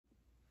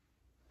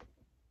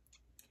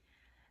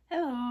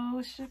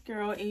it's your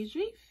girl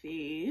Adri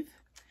Faith.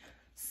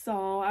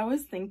 So I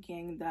was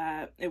thinking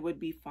that it would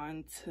be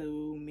fun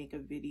to make a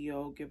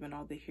video given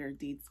all the hair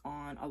deets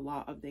on a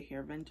lot of the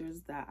hair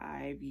vendors that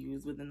I've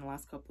used within the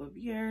last couple of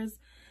years.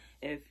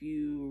 If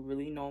you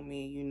really know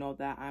me, you know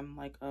that I'm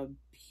like a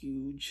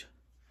huge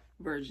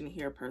virgin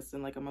hair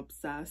person. Like, I'm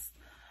obsessed.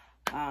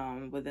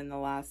 Within the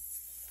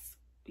last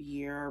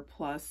year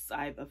plus,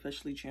 I've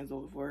officially changed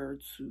over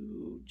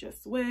to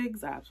just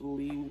wigs. I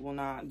absolutely will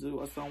not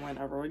do a sew-in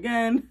ever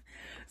again.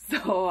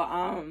 So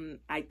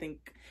I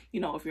think, you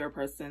know, if you're a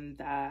person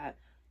that,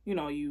 you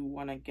know, you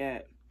want to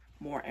get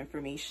more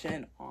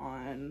information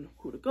on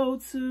who to go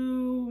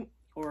to,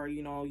 or,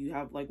 you know, you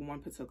have like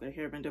one particular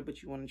hair vendor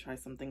but you want to try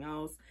something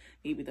else,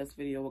 maybe this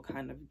video will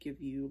kind of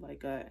give you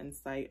like a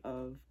insight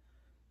of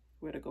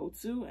where to go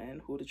to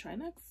and who to try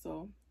next.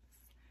 So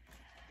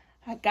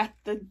I got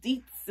the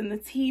deets and the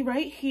tea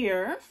right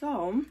here.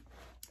 So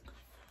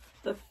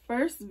the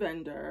first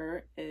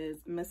vendor is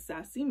Miss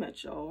Sassy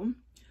Mitchell.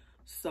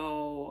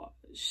 So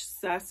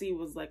Sassy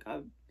was like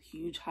a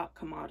huge hot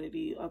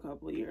commodity a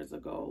couple of years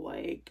ago.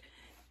 Like,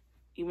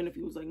 even if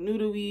you was like new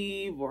to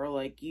weave or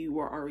like you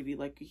were already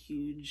like a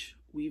huge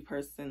weave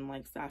person,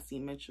 like Sassy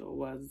Mitchell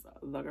was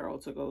the girl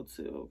to go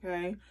to.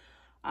 Okay.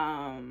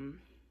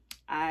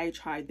 I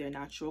tried their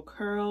natural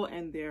curl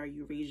and their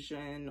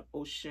Eurasian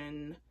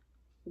ocean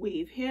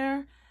wave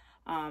hair.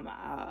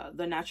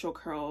 The natural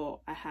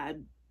curl, I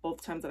had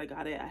both times that I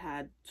got it, I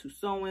had 2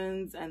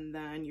 sew-ins, and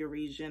then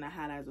Eurasian I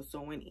had as a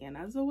sew-in and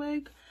as a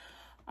wig.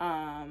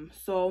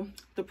 So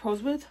the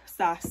pros with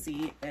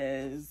Sassy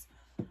is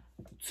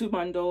 2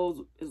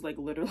 bundles is like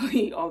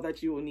literally all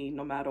that you will need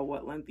no matter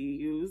what length you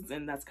use,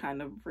 and that's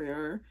kind of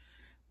rare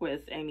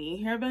with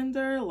any hair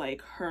vendor.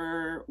 Like,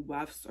 her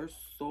wefts are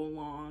so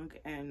long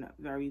and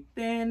very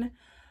thin.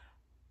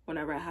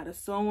 Whenever I had a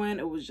sew-in,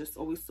 it was just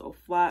always so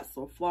flat,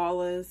 so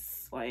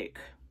flawless. Like,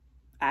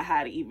 I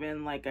had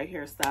even like a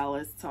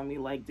hairstylist tell me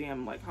like,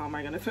 damn, like, how am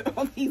I gonna fit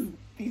all these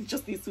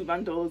 2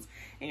 bundles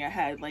in your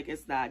head? Like,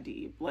 it's that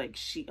deep. Like,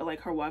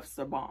 her wefts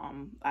are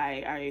bomb.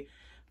 I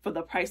for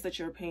the price that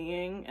you're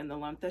paying and the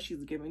length that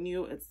she's giving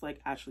you, it's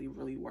like actually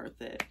really worth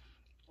it.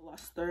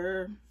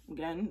 Luster,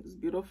 again, is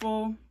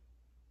beautiful.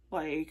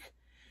 Like,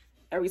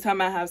 every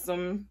time I have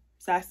some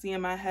Sassy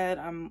in my head,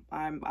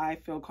 I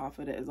feel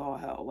confident as all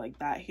hell. Like,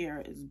 that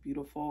hair is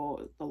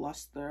beautiful. The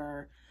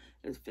luster,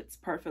 it fits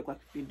perfect. Like,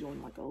 if you're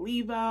doing like a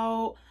leave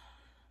out,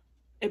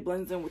 it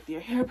blends in with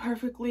your hair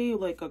perfectly.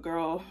 Like, a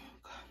girl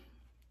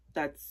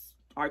that's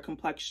our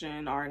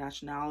complexion, our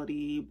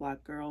nationality,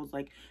 Black girls,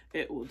 like,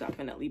 it will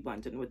definitely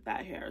blend in with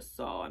that hair.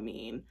 So I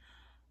mean,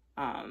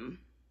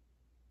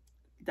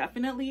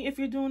 definitely if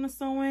you're doing a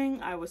sewing,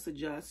 I would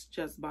suggest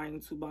just buying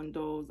 2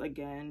 bundles.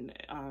 Again,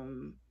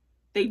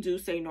 they do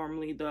say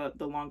normally the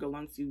longer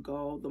lengths you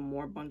go, the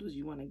more bundles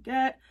you want to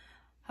get.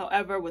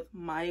 However, with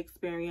my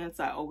experience,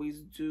 I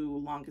always do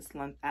longest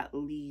length at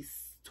least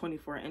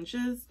 24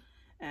 inches,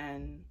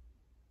 and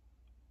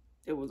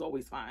it was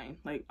always fine.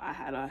 Like, I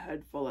had a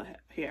head full of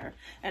hair.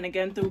 And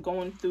again,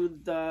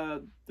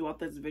 throughout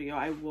this video,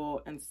 I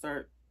will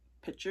insert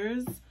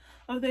pictures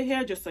of the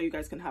hair just so you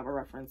guys can have a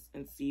reference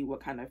and see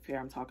what kind of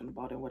hair I'm talking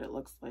about and what it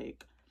looks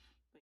like.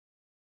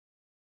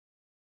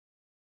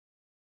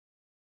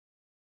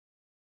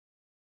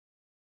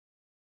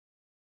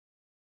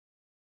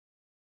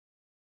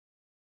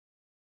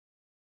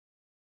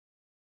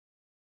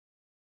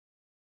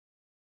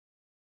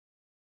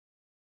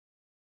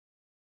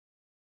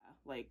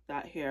 Like,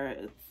 that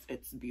hair,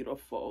 it's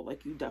beautiful.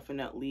 Like, you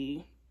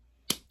definitely,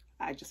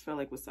 I just feel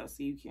like with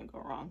Sassy you can't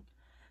go wrong.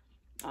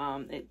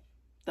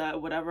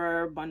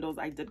 Whatever bundles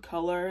I did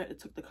color, it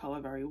took the color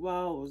very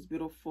well. It was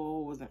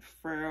beautiful. It wasn't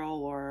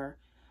frail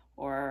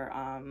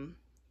or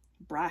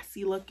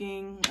brassy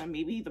looking. And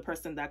maybe the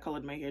person that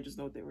colored my hair just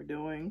knew what they were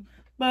doing.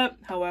 But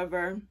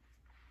however,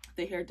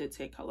 the hair did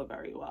take color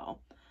very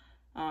well.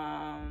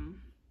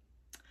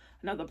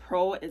 Another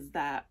pro is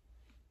that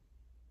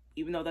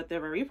even though that they're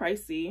very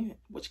pricey,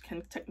 which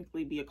can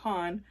technically be a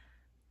con,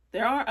 they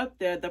are up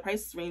there. The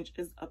price range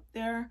is up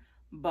there,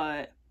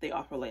 but they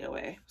offer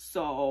layaway.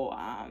 So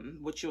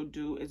what you'll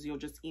do is you'll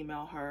just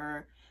email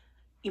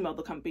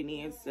the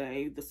company and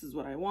say, this is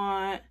what I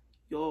want.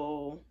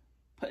 You'll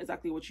put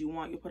exactly what you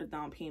want. You'll put a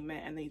down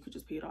payment, and then you could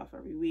just pay it off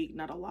every week.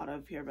 Not a lot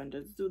of hair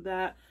vendors do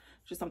that,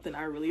 which is something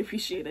I really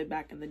appreciated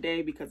back in the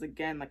day, because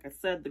again, like I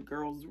said, the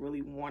girls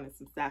really wanted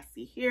some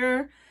sassy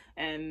hair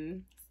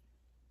and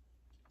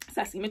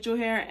Sassy Mitchell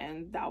hair,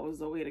 and that was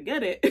the way to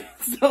get it.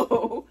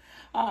 So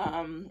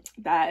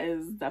that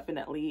is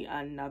definitely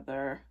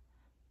another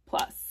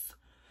plus.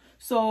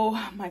 So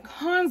my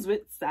cons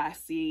with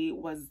Sassy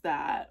was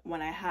that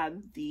when I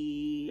had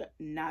the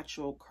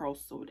natural curl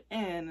sewed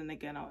in, and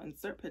again, I'll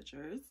insert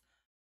pictures,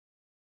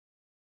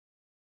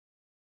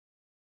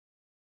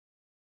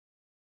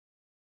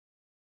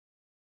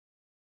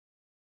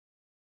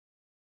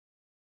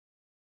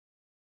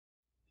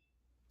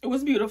 it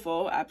was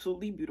beautiful,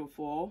 absolutely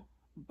beautiful,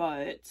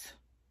 but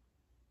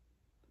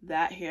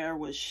that hair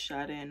was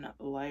shedding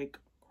like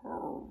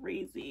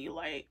crazy.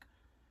 Like,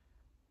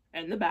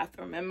 in the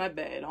bathroom, in my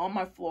bed, on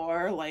my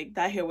floor. Like,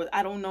 that hair was,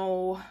 I don't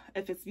know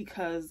if it's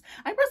because,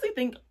 I personally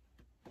think,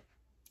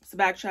 to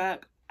backtrack,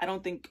 I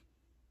don't think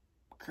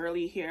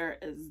curly hair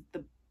is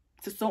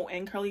to sew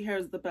in curly hair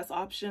is the best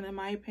option, in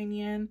my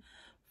opinion.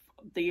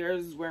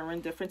 There's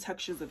wearing different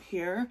textures of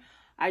hair.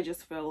 I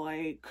just feel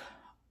like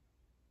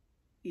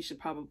you should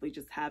probably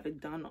just have it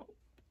done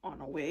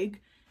on a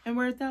wig and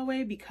wear it that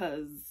way,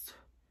 because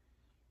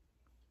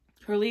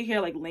curly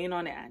hair, like laying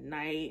on it at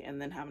night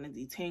and then having to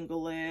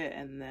detangle it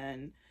and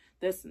then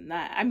this and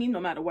that. I mean,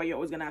 no matter what, you're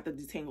always gonna have to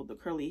detangle the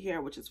curly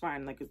hair, which is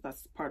fine, like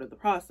that's part of the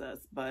process,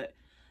 but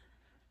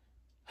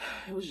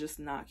it was just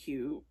not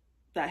cute.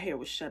 That hair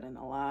was shedding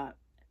a lot,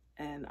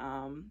 and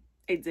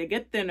it did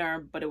get thinner,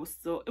 but it was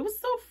still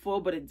full,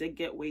 but it did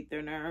get way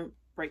thinner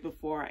right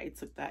before I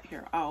took that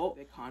hair out.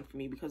 Big con for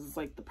me, because it's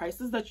like the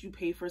prices that you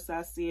pay for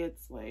Sassy,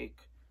 it's like,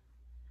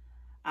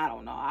 I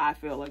don't know, I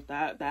feel like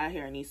that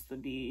hair needs to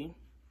be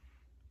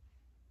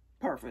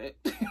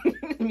perfect.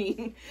 I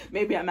mean,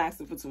 maybe I'm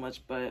asking for too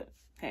much, but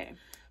hey.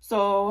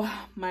 So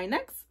my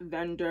next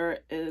vendor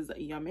is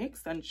Yummy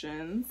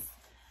Extensions.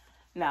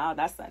 Now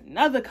that's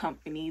another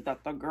company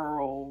that the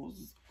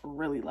girls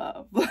really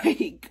love.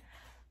 Like,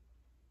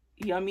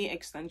 Yummy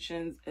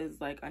Extensions is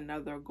like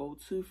another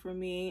go-to for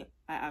me.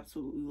 I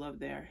absolutely love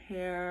their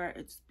hair.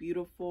 It's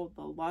beautiful.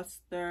 The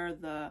luster,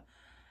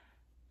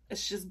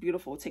 it's just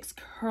beautiful. It takes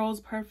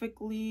curls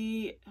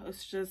perfectly.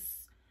 It's just,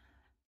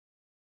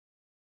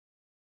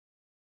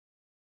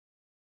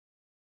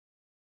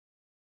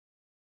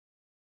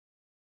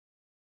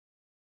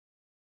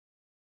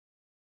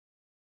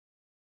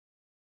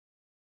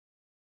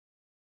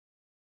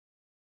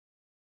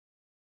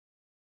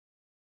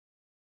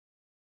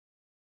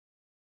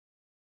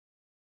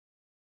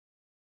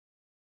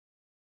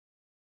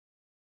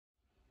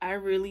 I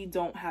really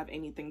don't have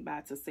anything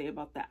bad to say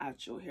about the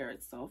actual hair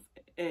itself.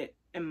 It,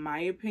 in my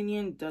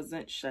opinion,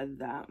 doesn't shed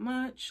that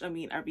much. I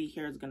mean, every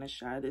hair is gonna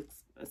shed,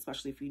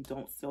 especially if you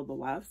don't seal the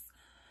wefts.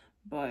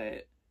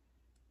 But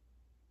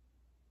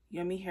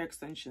Yummy Hair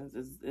Extensions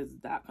is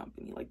that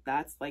company. Like,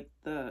 that's like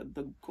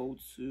the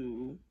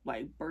go-to,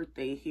 like,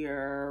 birthday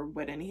hair,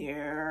 wedding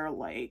hair,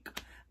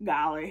 like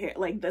gala hair.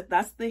 Like,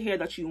 that's the hair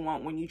that you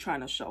want when you're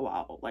trying to show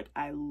out. Like,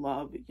 I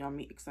love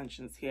Yummy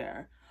Extensions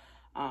hair.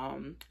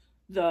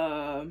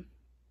 The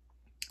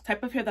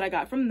type of hair that I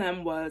got from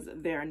them was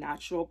their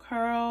natural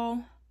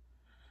curl,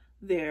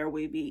 their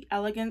wavy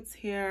elegance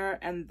hair,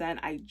 and then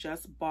I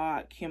just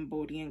bought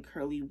Cambodian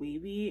curly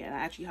wavy, and I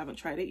actually haven't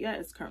tried it yet.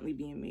 It's currently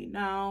being made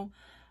now.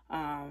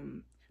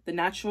 The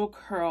natural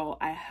curl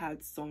I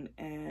had sewn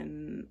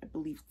in, I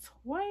believe,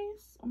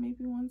 twice or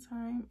maybe one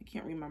time. I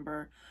can't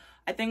remember.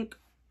 I think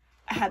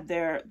I had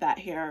that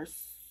hair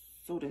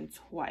sewed in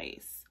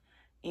twice,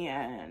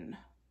 and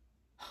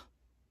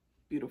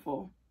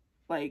beautiful.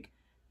 Like,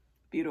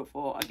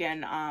 beautiful.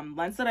 Again,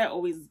 lengths that I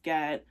always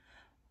get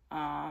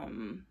are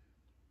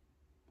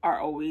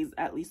always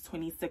at least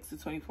 26 to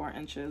 24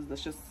 inches.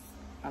 That's just,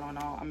 I don't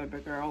know, I'm a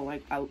big girl.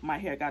 Like, my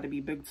hair got to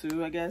be big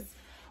too, I guess.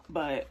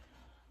 But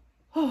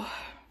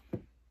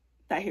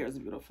that hair is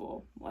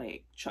beautiful.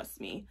 Like,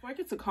 trust me. Before I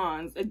get to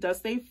cons, it does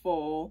stay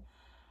full.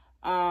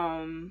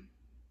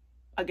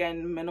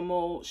 Again,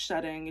 minimal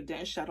shedding. It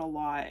didn't shed a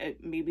lot.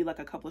 It maybe like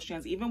a couple of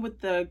strands. Even with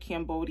the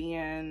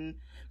Cambodian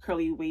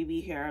curly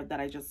wavy hair that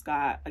I just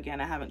got, again,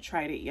 I haven't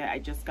tried it yet. I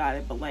just got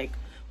it, but like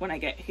when I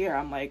get hair,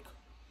 I'm like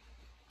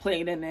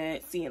playing in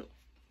it, seeing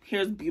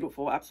hair's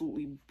beautiful,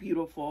 absolutely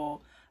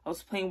beautiful. I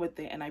was playing with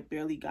it and I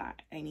barely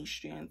got any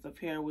strands of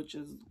hair, which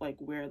is like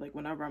weird. Like,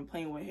 whenever I'm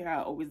playing with hair,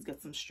 I always get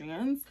some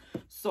strands.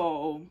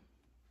 So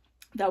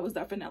that was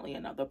definitely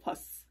another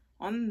plus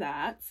on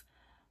that.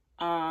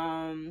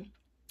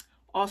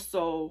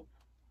 Also,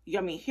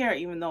 Yummy Hair,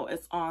 even though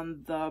it's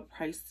on the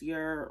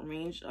pricier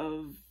range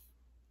of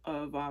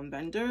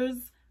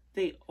vendors,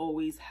 they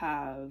always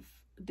have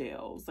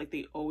deals. Like,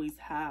 they always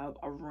have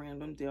a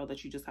random deal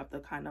that you just have to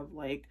kind of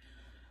like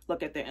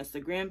look at their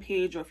Instagram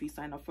page, or if you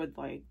sign up for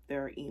like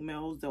their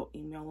emails, they'll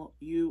email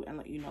you and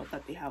let you know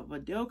that they have a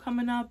deal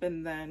coming up,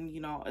 and then, you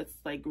know, it's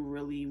like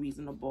really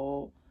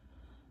reasonable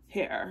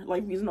hair,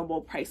 like reasonable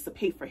price to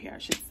pay for hair, I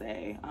should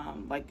say.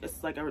 Like,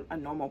 it's like a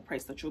normal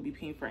price that you'll be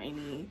paying for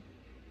any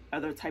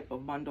other type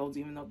of bundles,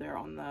 even though they're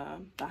on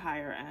the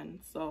higher end.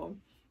 So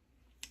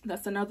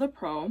that's another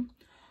pro.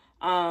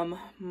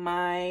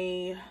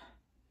 My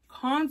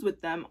cons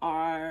with them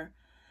are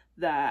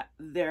that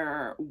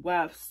their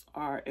wefts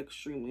are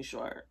extremely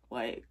short,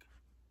 like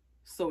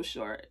so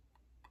short.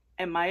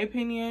 In my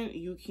opinion,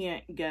 you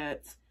can't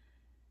get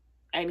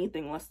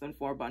anything less than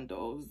 4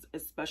 bundles,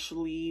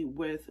 especially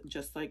with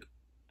just like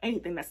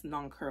anything that's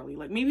non-curly.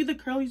 Like, maybe the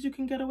curlies you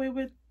can get away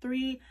with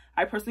 3.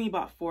 I personally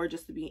bought 4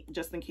 just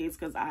in case,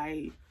 because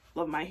I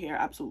love my hair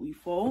absolutely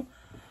full.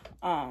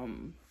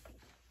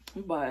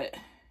 But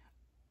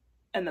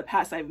in the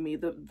past, I've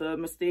made the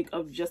mistake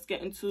of just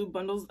getting 2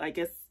 bundles. I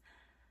guess,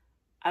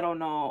 I don't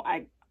know,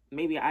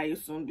 maybe I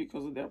assumed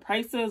because of their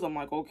prices. I'm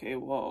like, okay,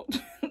 well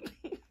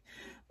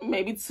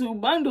maybe 2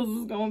 bundles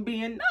is gonna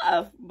be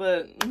enough,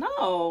 but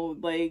no,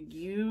 like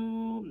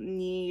you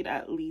need,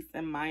 at least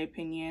in my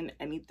opinion,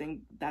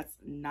 anything that's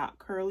not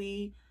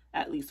curly,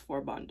 at least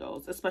 4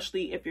 bundles,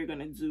 especially if you're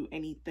gonna do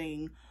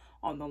anything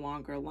on the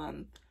longer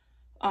length.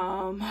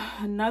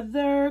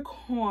 Another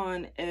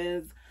con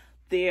is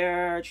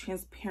their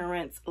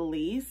transparent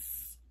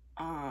lace.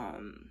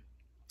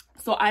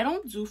 So I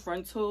don't do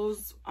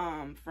frontals.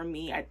 For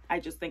me, I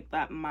just think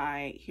that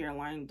my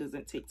hairline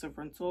doesn't take to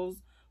frontals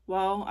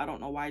well. I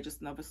don't know why, it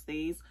just never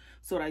stays.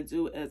 So what I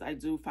do is I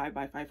do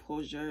 5x5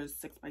 closures,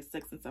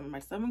 6x6 and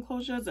 7x7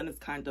 closures, and it's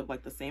kind of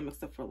like the same,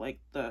 except for like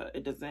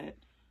it doesn't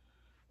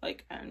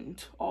like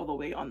end all the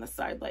way on the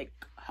side like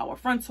how a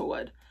frontal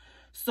would.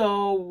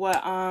 So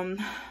what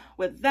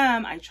with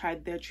them, I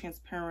tried their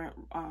transparent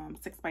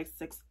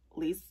 6x6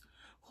 lace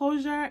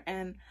closure,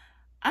 and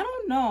I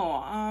don't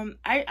know,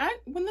 I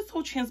when this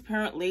whole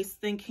transparent lace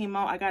thing came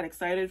out, I got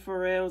excited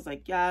for it. I was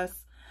like,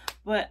 yes,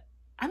 but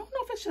I don't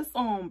know if it's just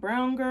on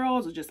brown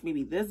girls or just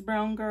maybe this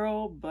brown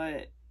girl,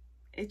 but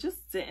it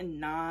just did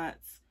not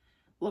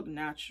look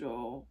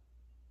natural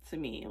to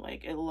me.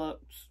 Like, it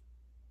looked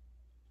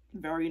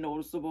very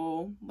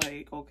noticeable.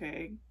 Like,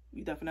 okay,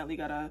 you definitely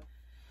got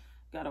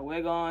a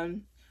wig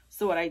on.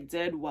 So what I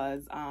did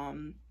was,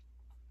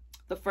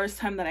 the first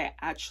time that I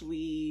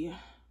actually,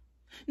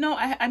 no,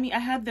 I mean, I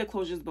had their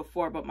closures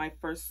before, but my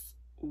first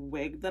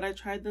wig that I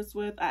tried this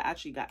with, I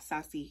actually got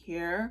Sassy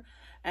Hair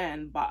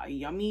and bought a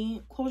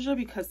Yummy closure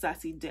because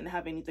Sassy didn't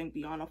have anything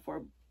beyond a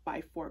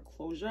 4x4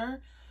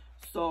 closure.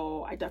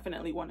 So I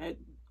definitely wanted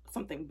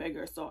something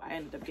bigger. So I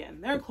ended up getting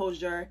their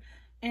closure,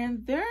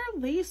 and their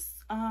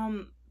lace,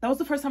 that was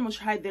the first time I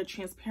tried their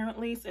transparent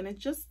lace, and it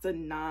just did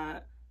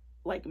not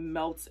like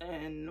melt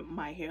in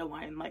my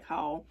hairline like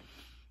how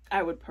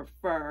I would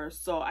prefer.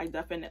 So I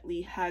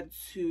definitely had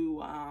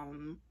to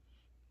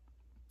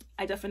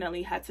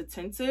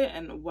tint it,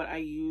 and what I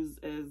use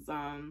is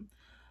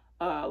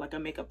like a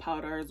makeup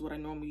powder is what I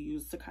normally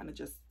use to kind of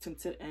just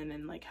tint it in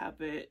and like have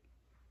it,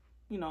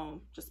 you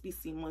know, just be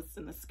seamless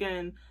in the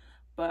skin.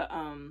 But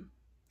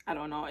I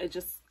don't know, it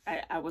just,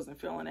 I wasn't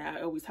feeling it.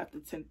 I always have to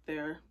tint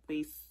their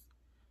lace,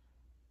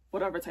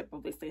 whatever type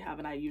of lace they have,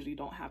 and I usually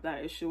don't have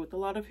that issue with a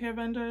lot of hair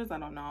vendors. I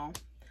don't know.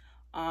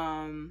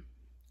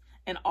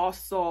 And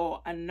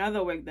also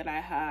another wig that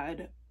I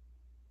had,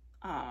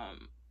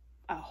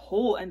 a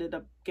hole ended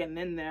up getting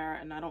in there,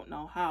 and I don't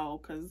know how,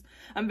 because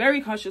I'm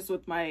very cautious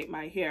with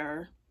my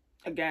hair.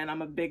 Again,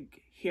 I'm a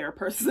big hair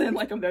person.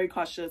 Like, I'm very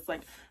cautious.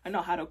 Like, I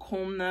know how to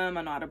comb them,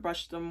 I know how to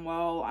brush them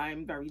well,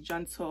 I'm very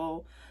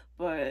gentle,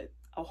 but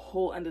a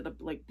hole ended up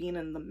like being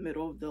in the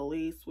middle of the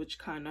lace, which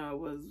kind of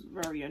was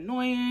very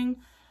annoying,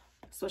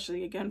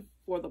 especially again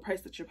for the price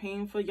that you're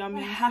paying for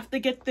Yummy. I have to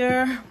get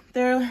their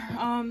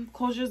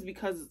closures,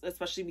 because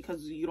especially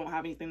because you don't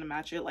have anything to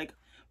match it. Like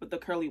with the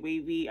curly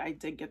wavy, I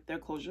did get their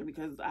closure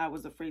because I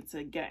was afraid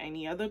to get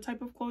any other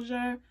type of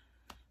closure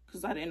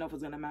because I didn't know if it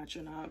was gonna match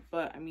or not.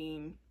 But I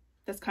mean,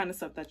 that's kind of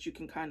stuff that you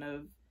can kind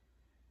of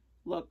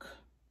look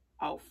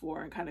out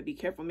for and kind of be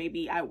careful.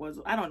 Maybe I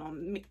don't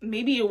know,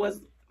 maybe it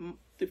was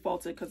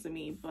defaulted because of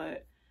me,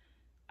 but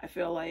I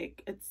feel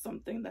like it's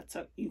something that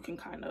you can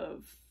kind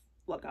of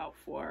look out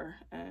for.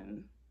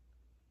 And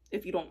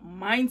if you don't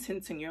mind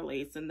tinting your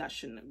lace, then that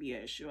shouldn't be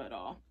an issue at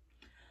all.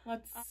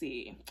 Let's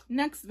see.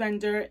 Next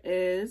vendor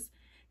is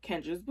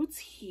Kendra's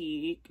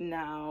Boutique.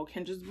 Now,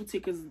 Kendra's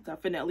Boutique is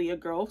definitely a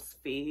girl's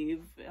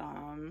fave.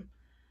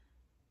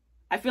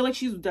 I feel like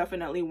she's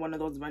definitely one of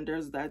those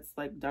vendors that's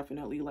like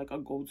definitely like a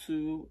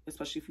go-to,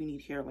 especially if you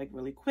need hair like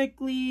really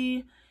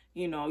quickly.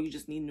 You know, you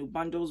just need new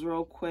bundles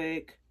real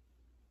quick.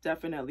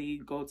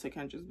 Definitely go to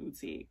Kendra's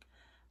Boutique.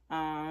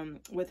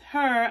 With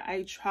her,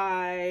 I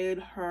tried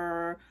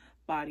her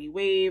body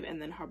wave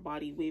and then her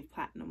body wave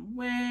platinum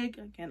wig.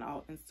 Again,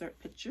 I'll insert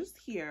pictures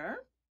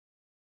here.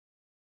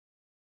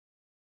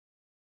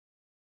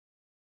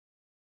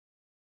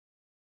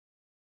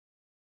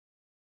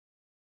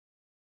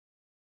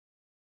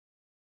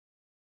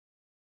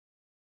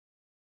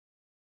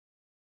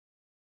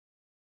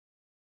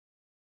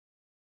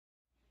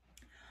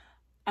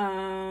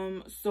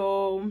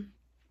 So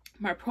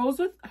my pros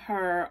with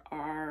her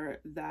are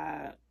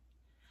that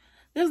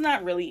there's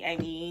not really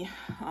any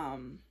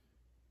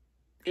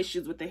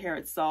issues with the hair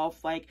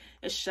itself. Like,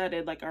 it's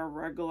shedded like a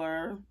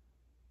regular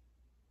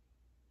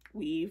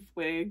weave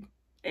wig.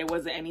 It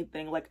wasn't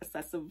anything like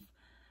excessive,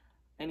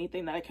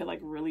 anything that I could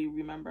like really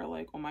remember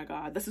like, oh my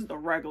god, this is the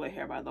regular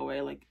hair, by the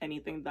way. Like,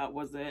 anything that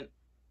wasn't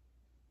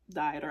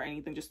dyed or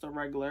anything, just a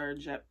regular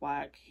jet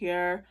black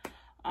hair.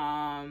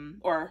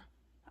 Or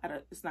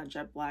it's not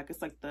jet black,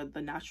 it's like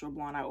the natural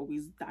blonde. I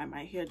always dye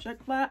my hair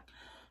jet black.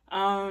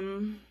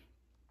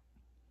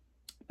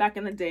 Back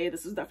in the day,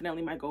 this is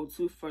definitely my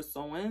go-to for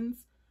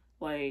sew-ins.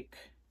 Like,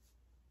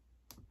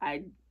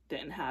 I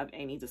didn't have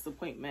any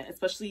disappointment,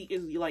 especially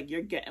is like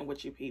you're getting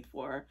what you paid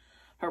for.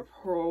 Her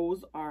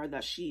pros are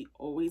that she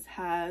always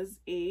has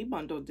a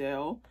bundle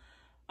deal.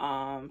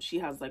 She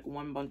has like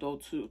one bundle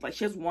to, like,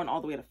 she has one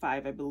all the way to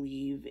 5, I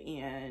believe,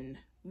 and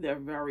they're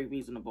very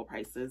reasonable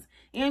prices.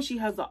 And she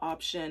has the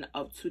option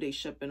of 2-day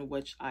shipping,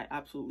 which I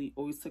absolutely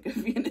always took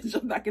advantage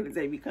of back in the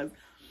day because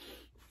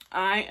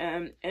I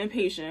am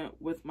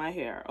impatient with my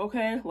hair,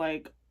 okay?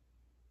 Like,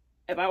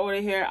 if I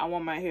order hair, I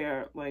want my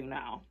hair like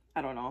now.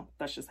 I don't know.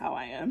 That's just how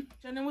I am.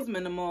 It was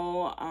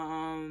minimal.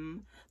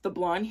 The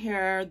blonde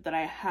hair that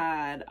I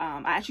had,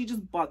 I actually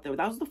just bought that.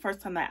 That was the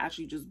first time that I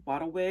actually just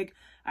bought a wig.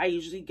 I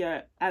usually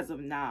get, as of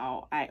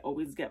now, I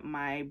always get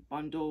my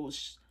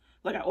bundles,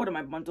 like I order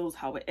my bundles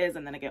how it is,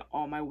 and then I get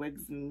all my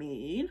wigs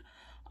made.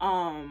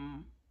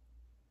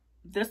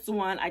 This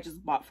one I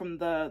just bought from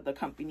the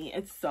company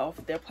itself.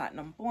 They're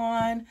platinum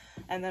blonde.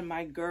 And then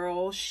my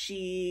girl,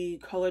 she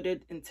colored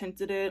it and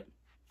tinted it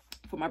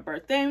for my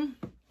birthday.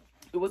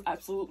 It was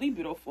absolutely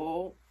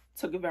beautiful.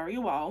 Took it very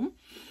well.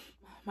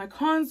 My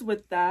cons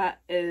with that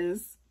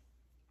is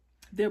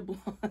they're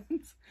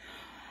blonde.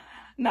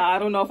 Now, I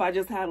don't know if I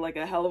just had like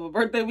a hell of a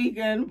birthday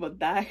weekend, but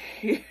that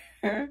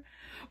hair,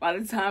 by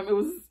the time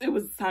it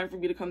was time for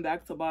me to come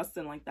back to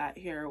Boston, like that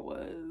hair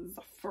was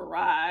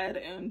fried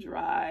and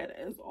dried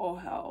as all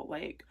hell.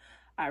 Like,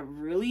 I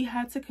really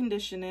had to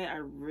condition it. I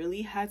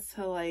really had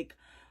to like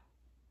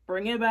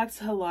bring it back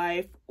to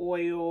life,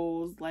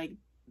 oils, like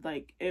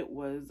it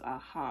was a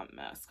hot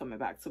mess coming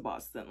back to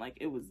Boston. Like,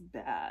 it was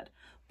bad,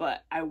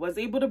 but I was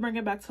able to bring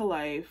it back to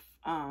life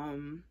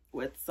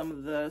with some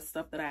of the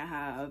stuff that I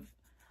have,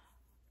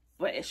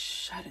 but it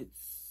shedded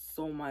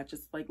so much.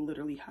 It's like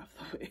literally half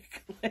the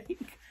wig.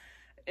 Like,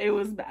 it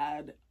was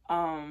bad.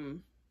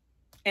 And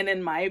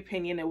in my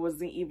opinion, it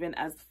wasn't even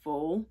as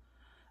full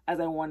as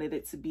I wanted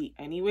it to be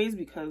anyways,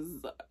 because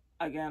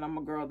again, I'm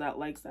a girl that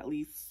likes at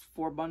least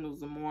 4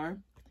 bundles or more.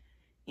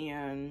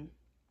 And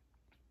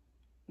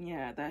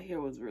yeah, that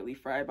hair was really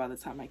fried by the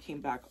time I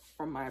came back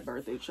from my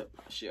birthday trip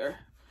last year.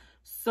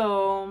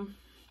 So,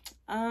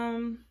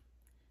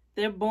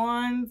 they're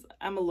blondes.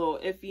 I'm a little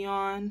iffy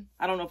on.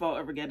 I don't know if I'll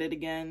ever get it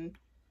again,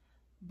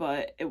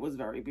 but it was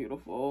very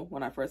beautiful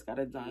when I first got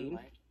it done.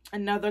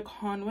 Another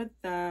con with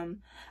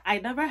them, I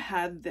never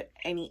had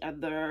any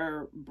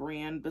other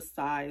brand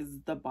besides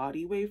the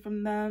body wave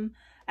from them.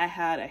 I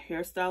had a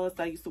hairstylist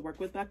I used to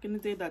work with back in the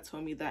day that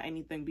told me that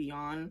anything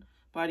beyond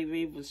body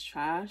wave was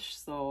trash.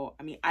 So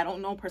I mean, I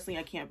don't know personally,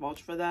 I can't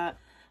vouch for that,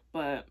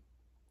 but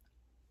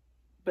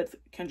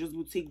Kendra's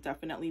Boutique,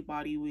 definitely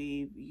body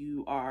wave,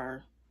 you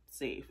are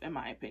safe in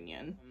my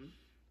opinion.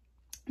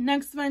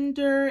 Next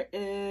vendor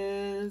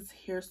is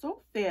Hair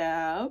So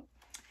Fab.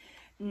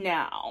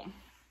 Now,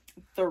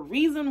 the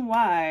reason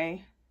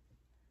why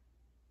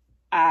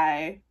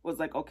I was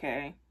like,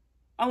 okay,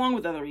 along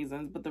with other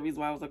reasons, but the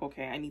reason why I was like,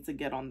 okay, I need to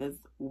get on this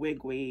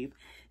wig wave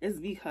is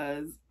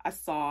because I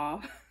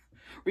saw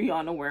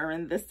Rihanna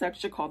wearing this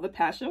texture called the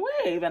Passion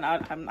Wave, and I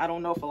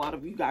don't know if a lot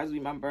of you guys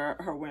remember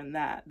her wearing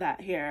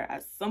that hair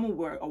at some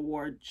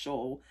award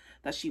show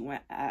that she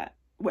went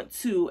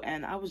to,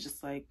 and I was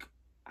just like,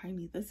 I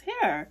need this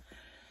hair.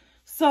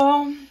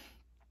 So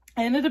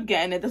I ended up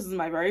getting it. This is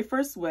my very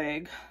first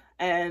wig,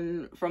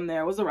 and from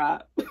there was a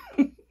wrap.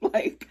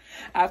 Like,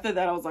 after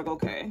that I was like,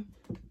 okay,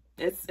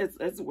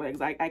 it's wigs.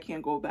 I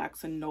can't go back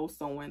to no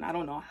sewing. I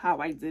don't know how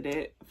I did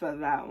it for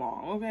that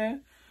long. Okay,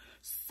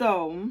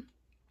 so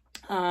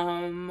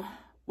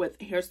with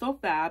Hair So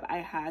Fab, I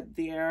had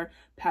their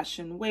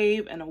Passion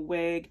Wave in a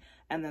wig,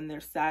 and then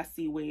their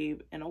Sassy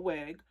Wave in a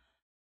wig.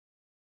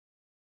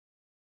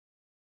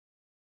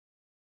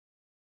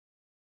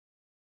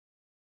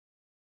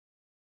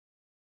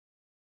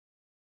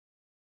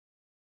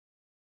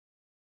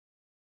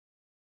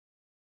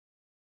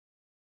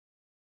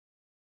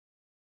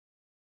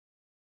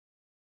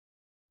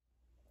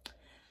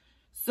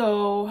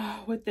 So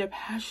with their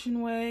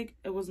Passion Wig,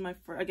 it was my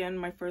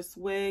first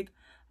wig.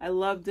 I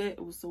loved it.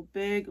 It was so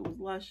big. It was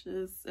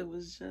luscious. It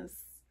was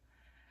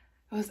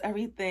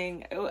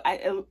everything.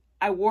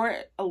 I wore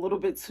it a little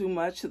bit too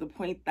much to the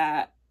point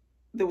that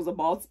there was a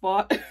bald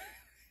spot.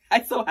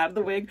 I still have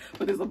the wig,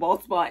 but there's a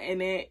bald spot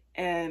in it,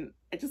 and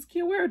I just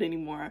can't wear it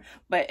anymore.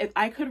 But if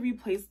I could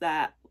replace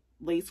that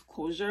lace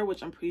closure,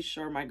 which I'm pretty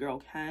sure my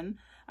girl can,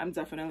 I'm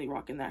definitely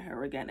rocking that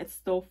hair again. It's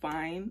still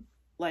fine.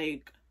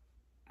 Like,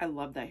 I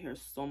love that hair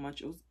so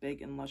much. It was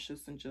big and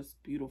luscious and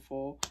just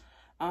beautiful.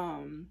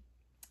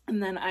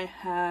 And then I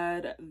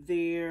had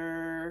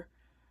their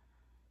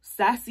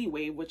Sassy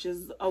Wave, which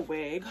is a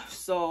wig.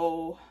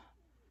 So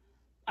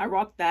I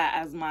rocked that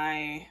as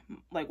my,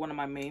 like, one of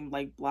my main,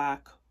 like,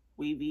 black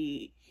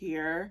wavy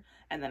hair.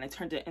 And then I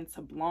turned it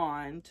into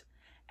blonde.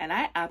 And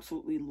I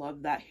absolutely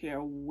love that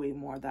hair way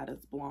more that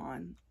it's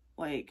blonde.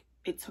 Like,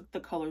 it took the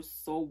color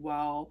so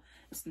well.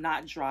 It's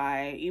not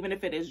dry. Even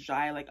if it is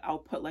dry, like, I'll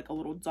put like a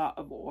little dot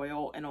of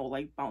oil and it'll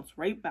like bounce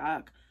right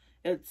back.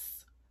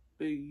 It's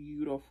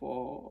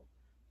beautiful.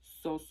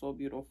 So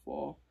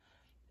beautiful.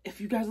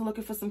 If you guys are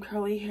looking for some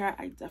curly hair,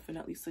 I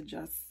definitely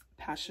suggest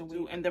Passion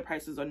Wave, and their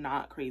prices are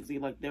not crazy.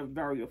 Like, they're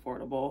very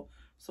affordable,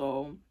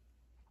 so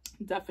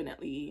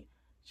definitely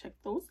check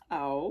those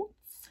out.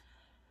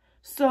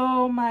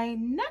 So my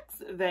next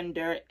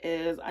vendor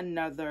is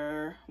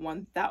another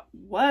one that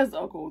was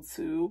a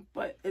go-to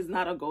but is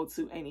not a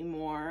go-to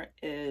anymore,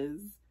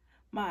 is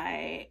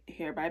my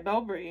Hair by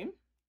Belbury.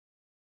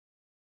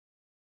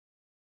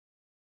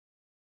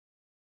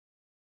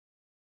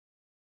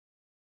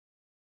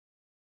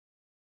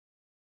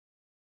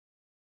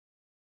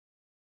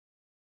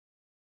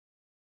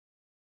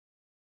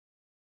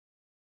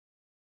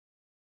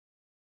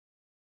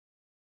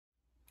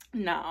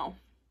 Now,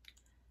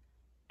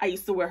 I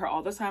used to wear her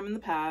all the time in the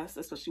past,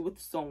 especially with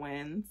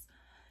sew-ins,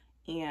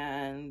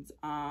 and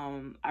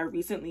I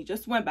recently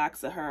just went back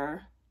to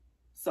her.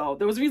 So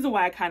there was a reason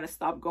why I kind of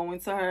stopped going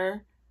to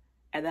her,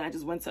 and then I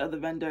just went to other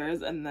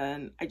vendors, and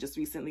then I just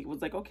recently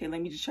was like, okay,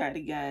 let me just try it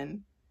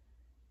again.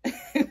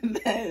 And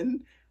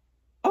then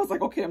I was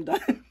like, okay, I'm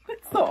done.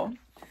 So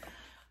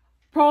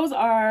pros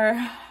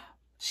are,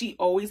 she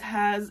always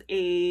has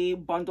a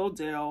bundle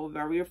deal,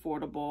 very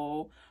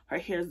affordable. Her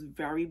hair is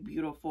very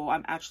beautiful.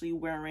 I'm actually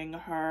wearing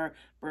her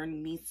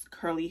Bernice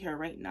curly hair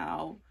right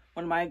now.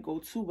 One of my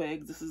go-to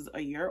wigs. This is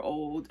a year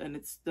old and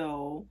it's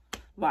still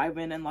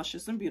vibrant and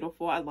luscious and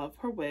beautiful. I love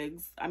her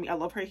wigs. I mean, I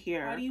love her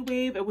hair. Body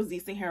wave, it was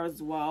decent hair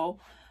as well.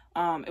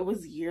 It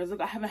was years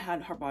ago. I haven't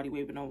had her body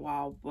wave in a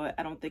while, but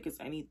I don't think it's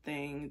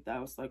anything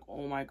that was like,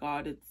 oh my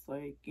god, it's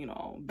like, you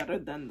know, better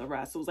than the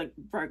rest. It was like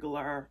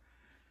regular,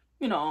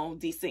 you know,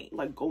 decent,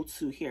 like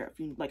go-to hair. If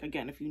you like,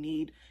 again, if you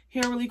need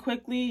hair really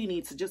quickly, you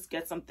need to just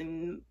get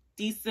something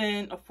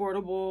decent,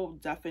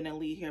 affordable,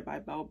 definitely Hair by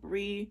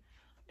Belbury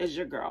is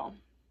your girl.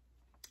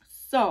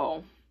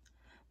 So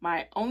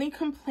my only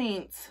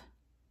complaint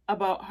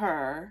about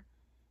her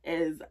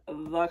is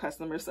the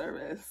customer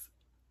service.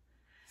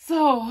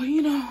 So,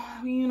 you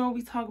know,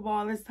 we talk about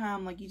all this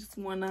time, like, you just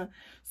want to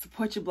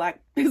support your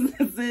Black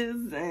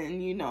businesses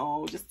and, you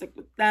know, just stick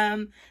with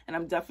them. And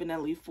I'm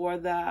definitely for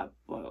that.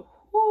 But,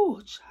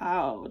 whoo,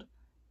 child,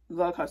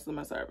 the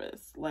customer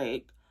service.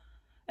 Like,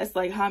 it's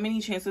like, how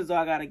many chances do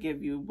I got to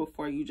give you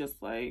before you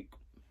just, like,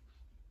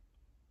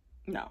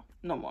 no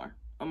more.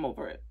 I'm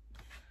over it.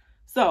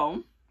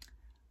 So,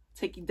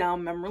 take you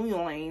down memory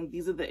lane.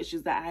 These are the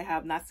issues that I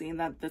have. Not saying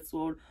that this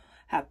will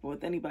happen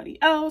with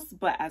anybody else,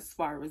 but as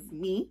far as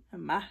me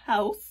and my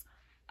house,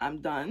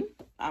 I'm done.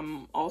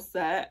 I'm all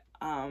set.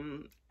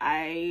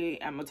 I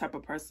am a type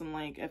of person,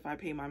 like, if I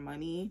pay my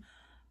money,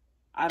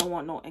 I don't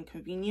want no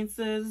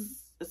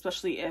inconveniences,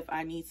 especially if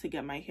I need to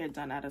get my hair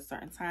done at a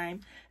certain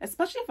time,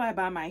 especially if I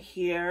buy my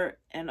hair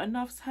in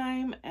enough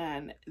time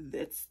and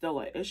it's still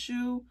an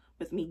issue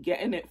with me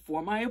getting it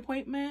for my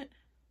appointment.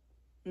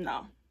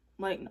 No,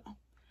 like, no.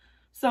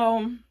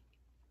 So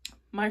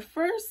my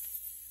first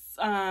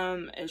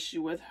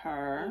issue with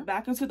her,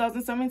 back in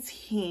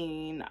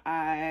 2017,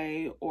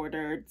 I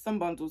ordered some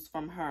bundles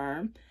from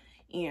her,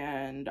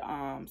 and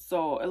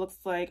so it looks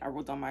like I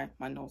wrote down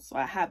my notes, so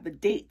I have the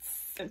dates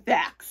and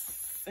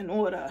facts in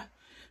order.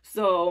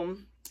 So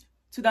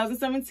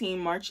 2017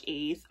 March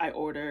 8th, I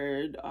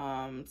ordered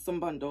some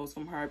bundles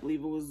from her. I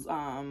believe it was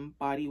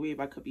body wave,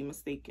 I could be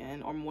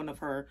mistaken, or one of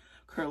her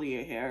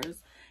curlier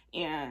hairs,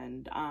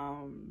 and I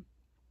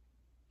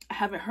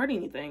haven't heard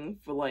anything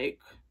for like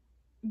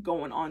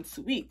going on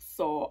 2 weeks.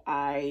 So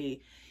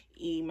I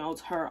emailed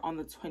her on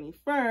the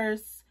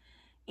 21st,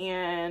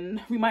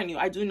 and remind you,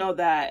 I do know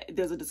that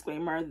there's a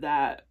disclaimer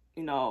that,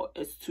 you know,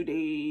 it's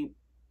 2-day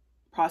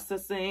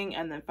processing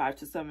and then 5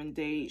 to 7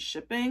 day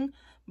shipping,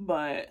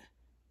 but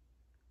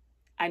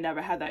I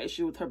never had that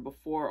issue with her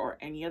before, or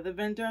any other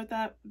vendor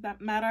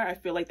that matter. I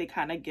feel like they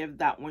kind of give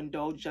that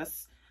window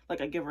just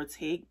like a give or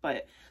take,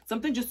 but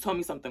something just told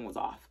me something was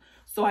off.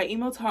 So I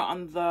emailed her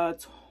on the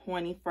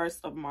 21st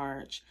of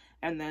March,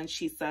 and then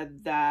she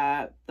said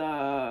that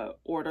the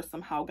order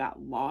somehow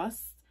got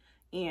lost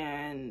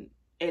and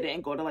it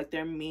didn't go to like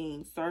their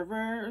main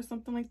server or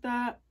something like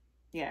that.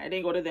 Yeah, it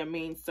didn't go to their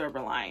main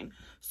server line.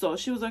 So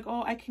she was like,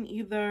 oh, I can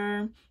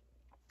either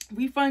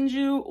refund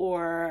you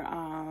or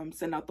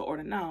send out the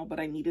order now, but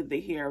I needed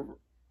the hair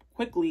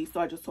quickly, so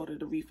I just told her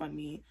to refund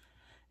me.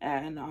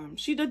 And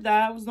she did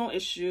that. It was no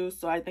issue.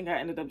 So I think I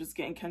ended up just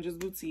getting Kendra's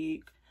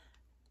Boutique,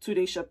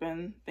 2-day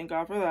shipping. Thank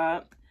God for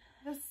that.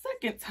 The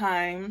second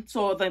time,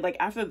 so then like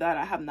after that,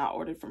 I have not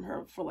ordered from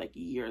her for like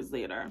years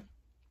later.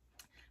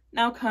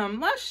 Now come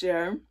last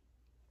year,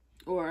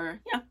 or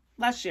yeah,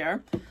 last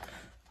year,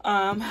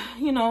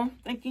 you know,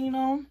 thinking, you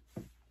know,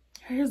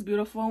 her hair's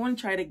beautiful, I want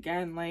to try it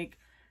again. Like,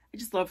 I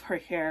just love her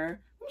hair.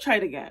 Let me try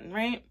it again,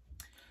 right?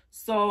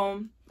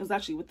 So it was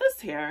actually with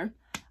this hair,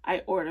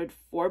 I ordered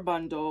 4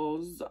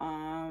 bundles,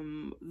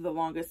 the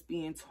longest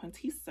being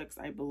 26,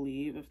 I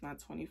believe, if not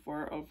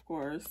 24, of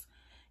course.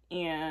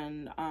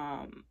 And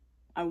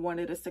I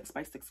wanted a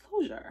 6x6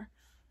 closure.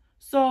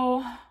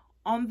 So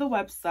on the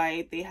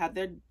website, they had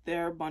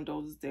their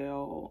bundles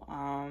deal.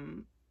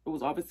 It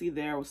was obviously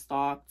there, it was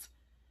stocked.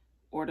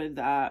 Ordered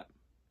that.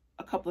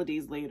 A couple of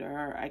days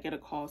later, I get a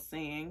call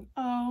saying,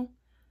 oh,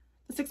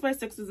 the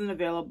 6x6 isn't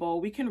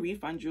available. We can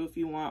refund you if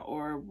you want,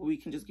 or we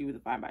can just give you the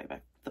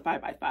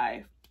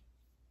 5x5.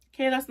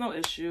 Okay, that's no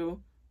issue.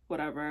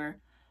 Whatever.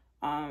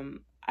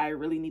 I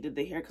really needed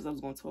the hair because I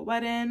was going to a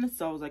wedding.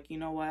 So I was like, you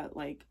know what?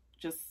 Like,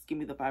 just give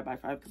me the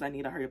 5x5 because I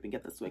need to hurry up and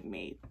get this wig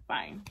made.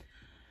 Fine.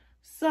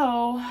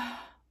 So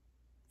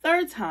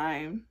third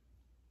time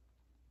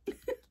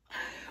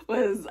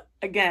was,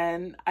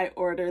 again, I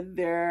ordered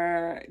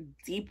their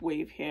deep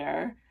wave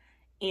hair,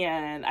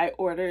 and I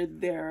ordered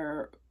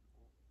their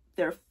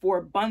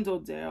 4 bundle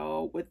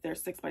deal with their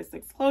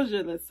 6x6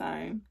 closure this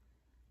time.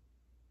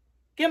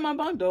 Get my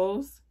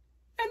bundles,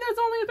 and there's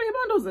only 3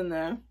 bundles in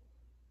there.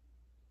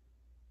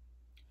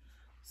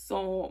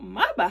 So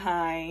my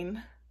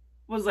behind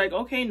was like,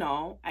 okay,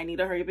 no, I need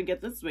to hurry up and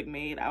get this wig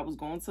made. I was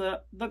going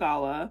to the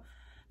gala,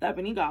 the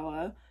Ebony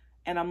Gala,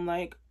 and I'm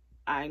like,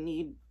 I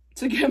need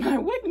to get my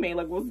wig made.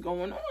 Like, what's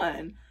going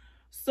on?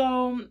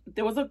 So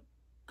there was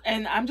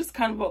and I'm just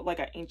kind of like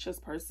an anxious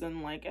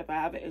person. Like, if I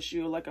have an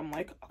issue, like, I'm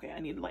like, okay, I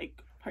need to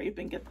like hurry up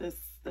and get this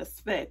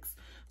fixed.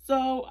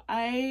 So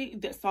I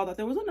saw that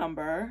there was a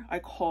number. I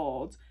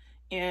called,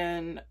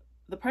 and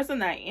the person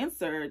that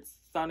answered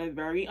sounded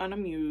very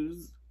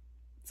unamused.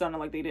 Sounded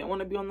like they didn't want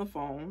to be on the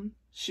phone.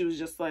 She was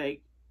just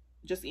like,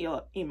 just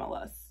email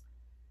us.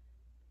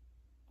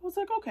 I was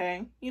like,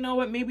 okay, you know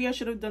what? Maybe I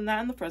should have done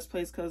that in the first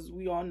place, because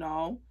we all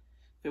know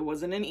if it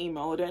wasn't an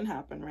email, it didn't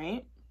happen,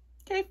 right?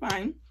 Okay,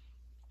 fine.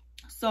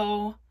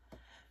 So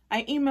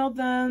I emailed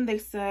them. They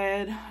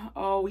said,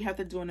 oh, we have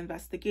to do an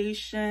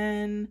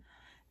investigation.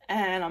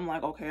 And I'm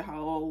like, okay, how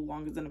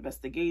long is an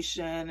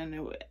investigation? And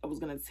it was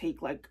going to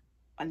take like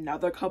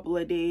another couple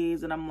of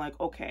days. And I'm like,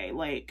 okay,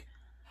 like,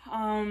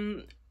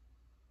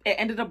 it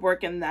ended up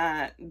working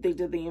that they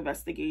did the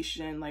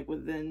investigation like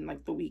within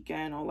like the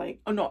weekend, or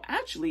like, oh no,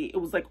 actually it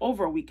was like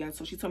over a weekend.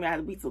 So she told me I had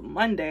to wait till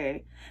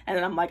Monday, and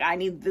then I'm like, I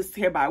need this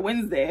here by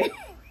Wednesday.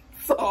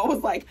 So I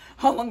was like,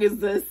 how long is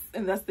this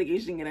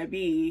investigation gonna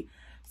be?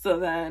 So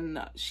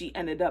then she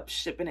ended up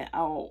shipping it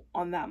out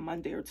on that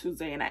Monday or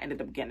Tuesday, and I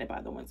ended up getting it by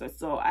the Wednesday.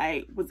 So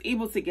I was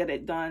able to get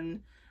it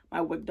done,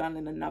 my wig done,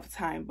 in enough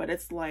time. But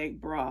it's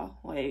like, bruh,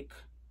 like,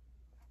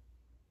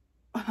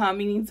 how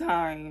many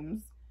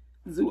times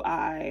do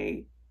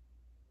I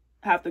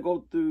have to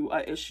go through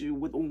an issue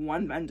with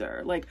one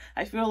vendor? Like,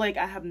 I feel like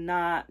I have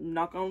not,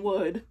 knock on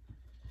wood,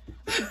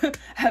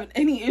 have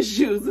any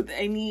issues with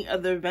any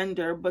other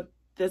vendor but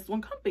this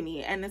one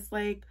company. And it's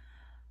like,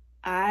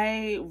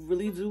 I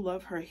really do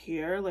love her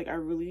hair, like I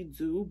really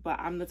do, but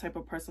I'm the type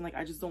of person, like,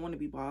 I just don't want to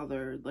be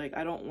bothered. Like,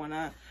 I don't want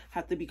to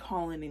have to be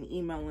calling and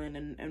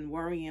emailing and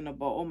worrying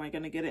about, oh, am I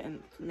gonna get it in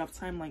enough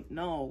time? Like,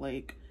 no,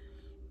 like,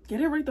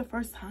 get it right the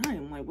first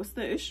time. Like, what's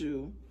the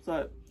issue?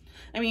 So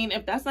I mean,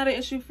 if that's not an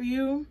issue for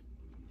you,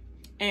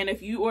 and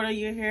if you order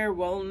your hair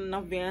well in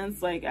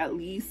advance, like at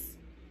least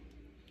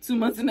 2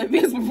 months in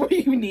advance before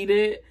you need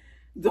it,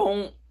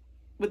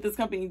 with this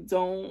company,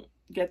 don't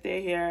get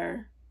their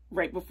hair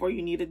right before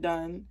you need it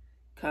done,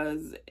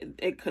 because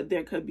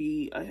there could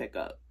be a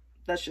hiccup.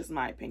 That's just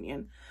my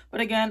opinion.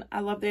 But again, I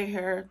love their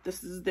hair.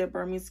 This is their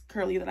Burmese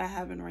curly that I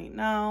have in right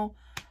now.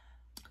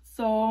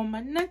 So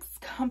my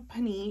next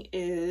company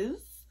is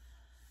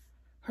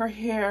her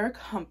hair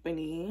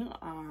company.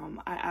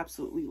 I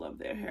absolutely love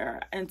their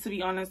hair, and to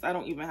be honest, I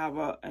don't even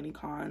have any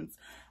cons.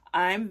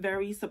 I'm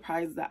very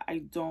surprised that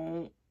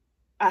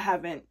I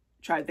haven't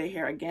tried their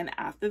hair again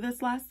after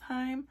this last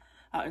time.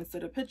 I'll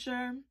insert a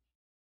picture.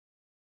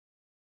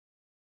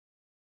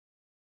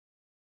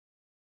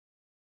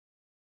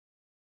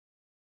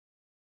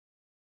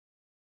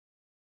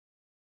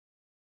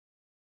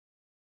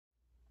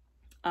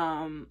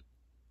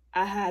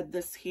 I had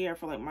this hair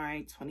for like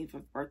my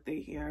 25th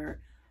birthday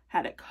hair.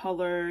 Had it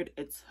colored.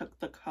 It took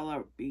the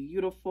color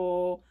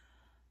beautiful.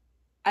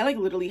 I like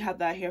literally had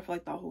that hair for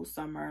like the whole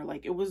summer.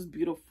 Like, it was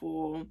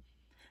beautiful.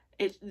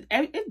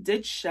 It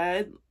did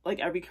shed, like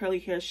every curly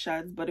hair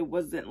sheds, but it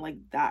wasn't like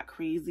that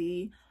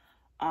crazy.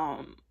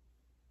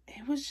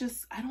 It was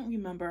just, I don't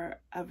remember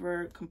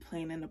ever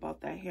complaining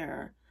about that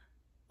hair.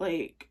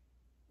 Like,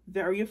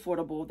 very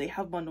affordable. They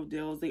have bundle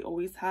deals. They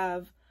always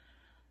have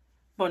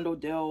bundle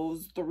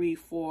deals, 3,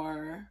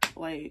 4.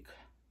 Like,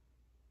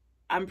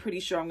 I'm pretty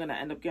sure I'm gonna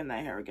end up getting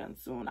that hair again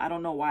soon. I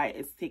don't know why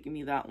it's taking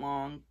me that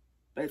long,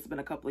 but it's been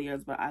a couple of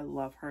years. But I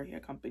love her hair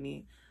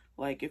company.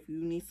 Like, if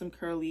you need some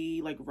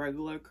curly, like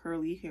regular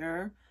curly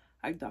hair,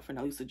 I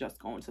definitely suggest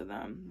going to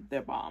them.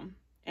 They're bomb.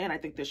 And I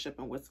think their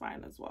shipping was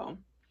fine as well.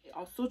 I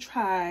also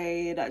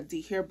tried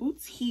D Hair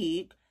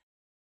Boutique.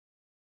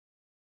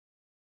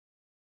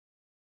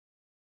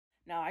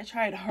 Now, I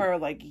tried her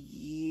like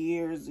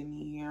years and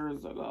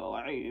years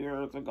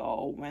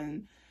ago,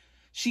 when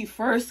she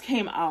first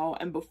came out,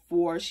 and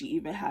before she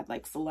even had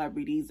like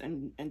celebrities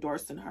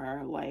endorsing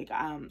her. Like,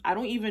 I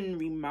don't even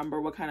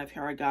remember what kind of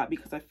hair I got,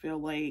 because I feel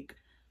like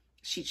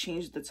she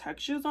changed the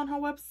textures on her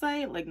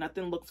website. Like,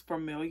 nothing looks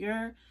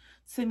familiar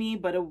to me,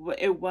 but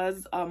it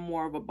was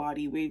more of a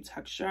body wave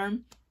texture,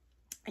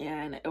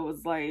 and it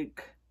was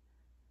like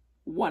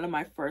one of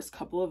my first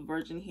couple of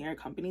virgin hair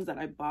companies that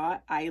I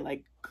bought. I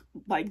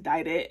like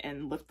dyed it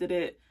and lifted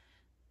it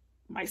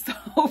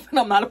myself, and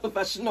I'm not a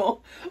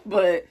professional,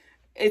 but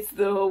it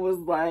still was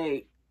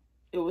like,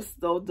 it was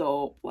still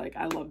dope. Like,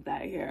 I love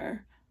that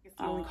hair.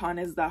 The only con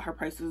is that her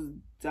prices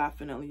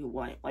definitely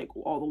went like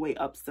all the way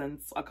up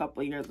since a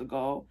couple of years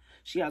ago.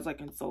 She has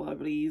like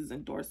celebrities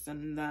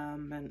endorsing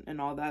them and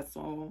all that,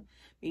 so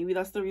maybe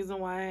that's the reason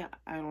why.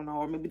 I don't know,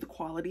 or maybe the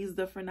quality is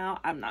different now.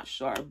 I'm not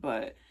sure,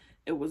 but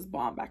it was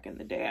bomb back in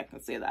the day, I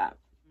can say that.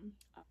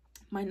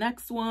 My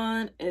next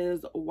one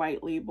is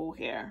White Label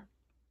hair.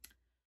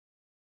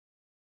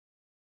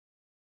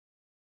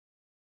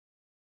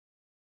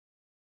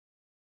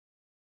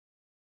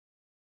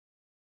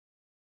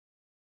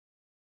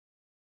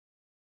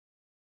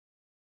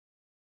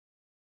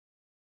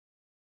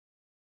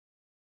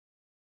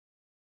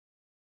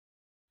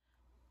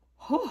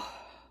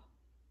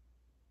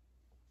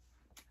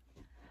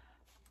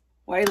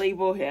 White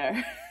Label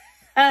hair.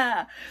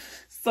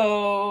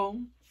 So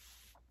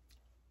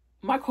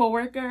my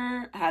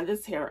coworker had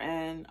this hair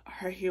and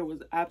her hair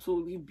was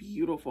absolutely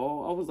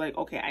beautiful. I was like,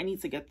 okay, I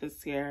need to get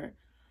this hair.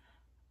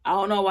 I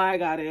don't know why I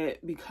got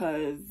it,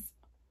 because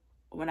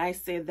when I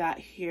say that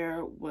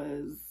hair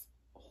was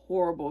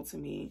horrible to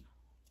me,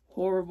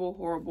 horrible,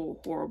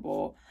 horrible,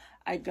 horrible.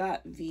 I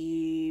got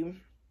the,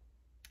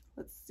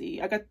 let's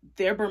see, I got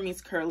their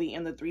Burmese curly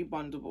in the three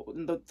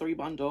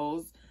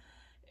bundles.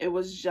 It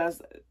was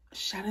just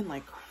shedding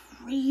like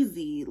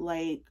crazy,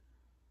 like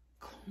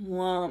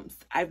clumps.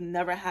 I've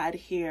never had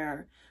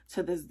hair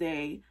to this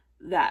day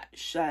that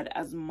shed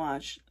as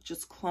much,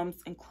 just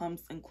clumps and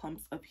clumps and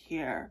clumps of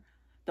hair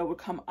that would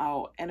come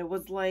out. And it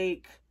was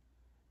like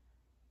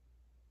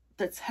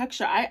the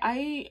texture,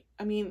 I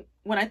mean,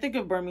 when I think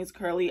of Burmese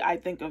curly, I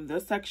think of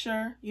this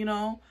texture, you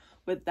know.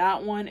 With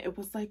that one, it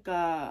was like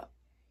a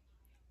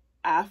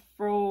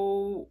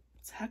afro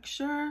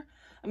texture.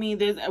 I mean,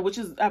 there's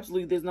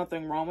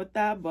nothing wrong with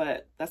that,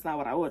 but that's not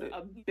what I would.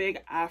 A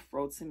big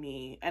afro to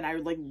me, and I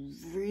like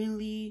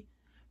really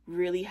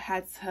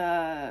had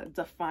to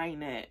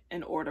define it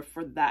in order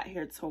for that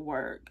hair to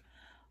work.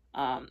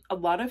 A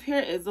lot of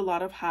hair is a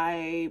lot of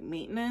high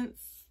maintenance,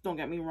 don't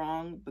get me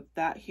wrong, but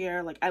that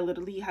hair, like, I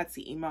literally had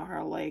to email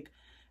her like,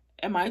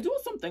 am I doing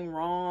something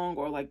wrong,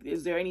 or like,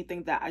 is there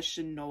anything that I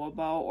should know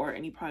about, or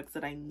any products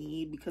that I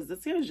need, because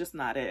this hair is just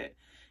not it.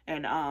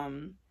 And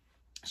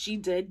she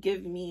did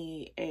give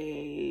me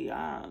a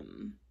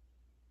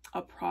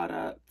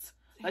product.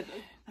 Like,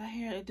 that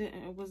hair,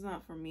 it was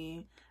not for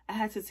me. I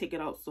had to take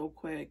it out so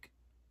quick.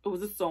 It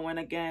was a sew-in.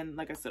 Again,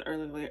 like I said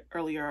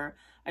earlier,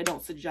 I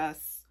don't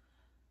suggest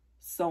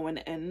sewing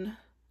in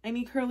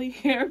any curly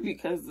hair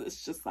because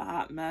it's just a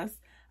hot mess.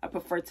 I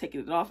prefer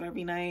taking it off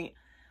every night,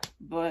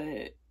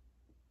 but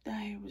that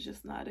hair was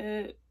just not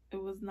it.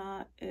 It was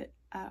not it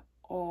at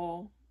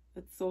all.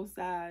 It's so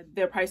sad.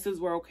 Their prices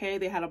were okay.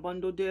 They had a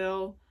bundle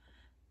deal.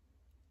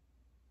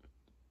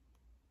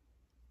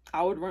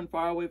 I would run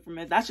far away from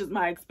it. That's just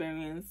my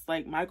experience.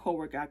 Like, my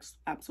coworker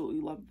absolutely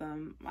loved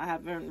them. I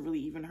haven't really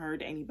even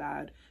heard any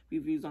bad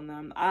reviews on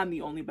them. I'm the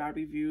only bad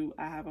review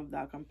I have of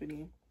that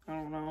company. I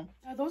don't know.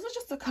 Those are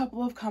just a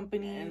couple of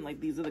companies, and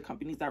like, these are the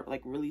companies that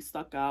like really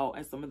stuck out,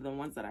 and some of the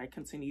ones that I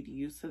continue to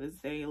use to this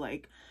day.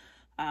 Like,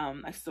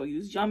 I still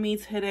use Yummy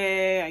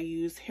today. I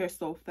use Hair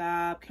So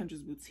Fab,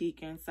 Kendra's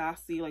Boutique, and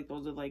Sassy. Like,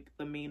 those are like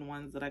the main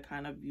ones that I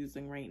kind of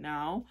using right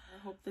now.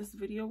 I hope this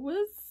video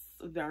was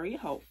very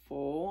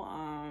helpful.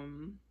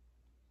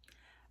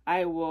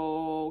 I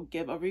will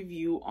give a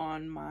review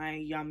on my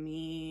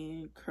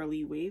Yummy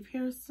curly wave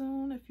hair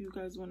soon if you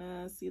guys want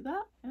to see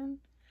that. And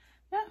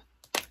yeah,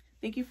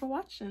 thank you for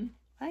watching.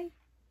 Bye.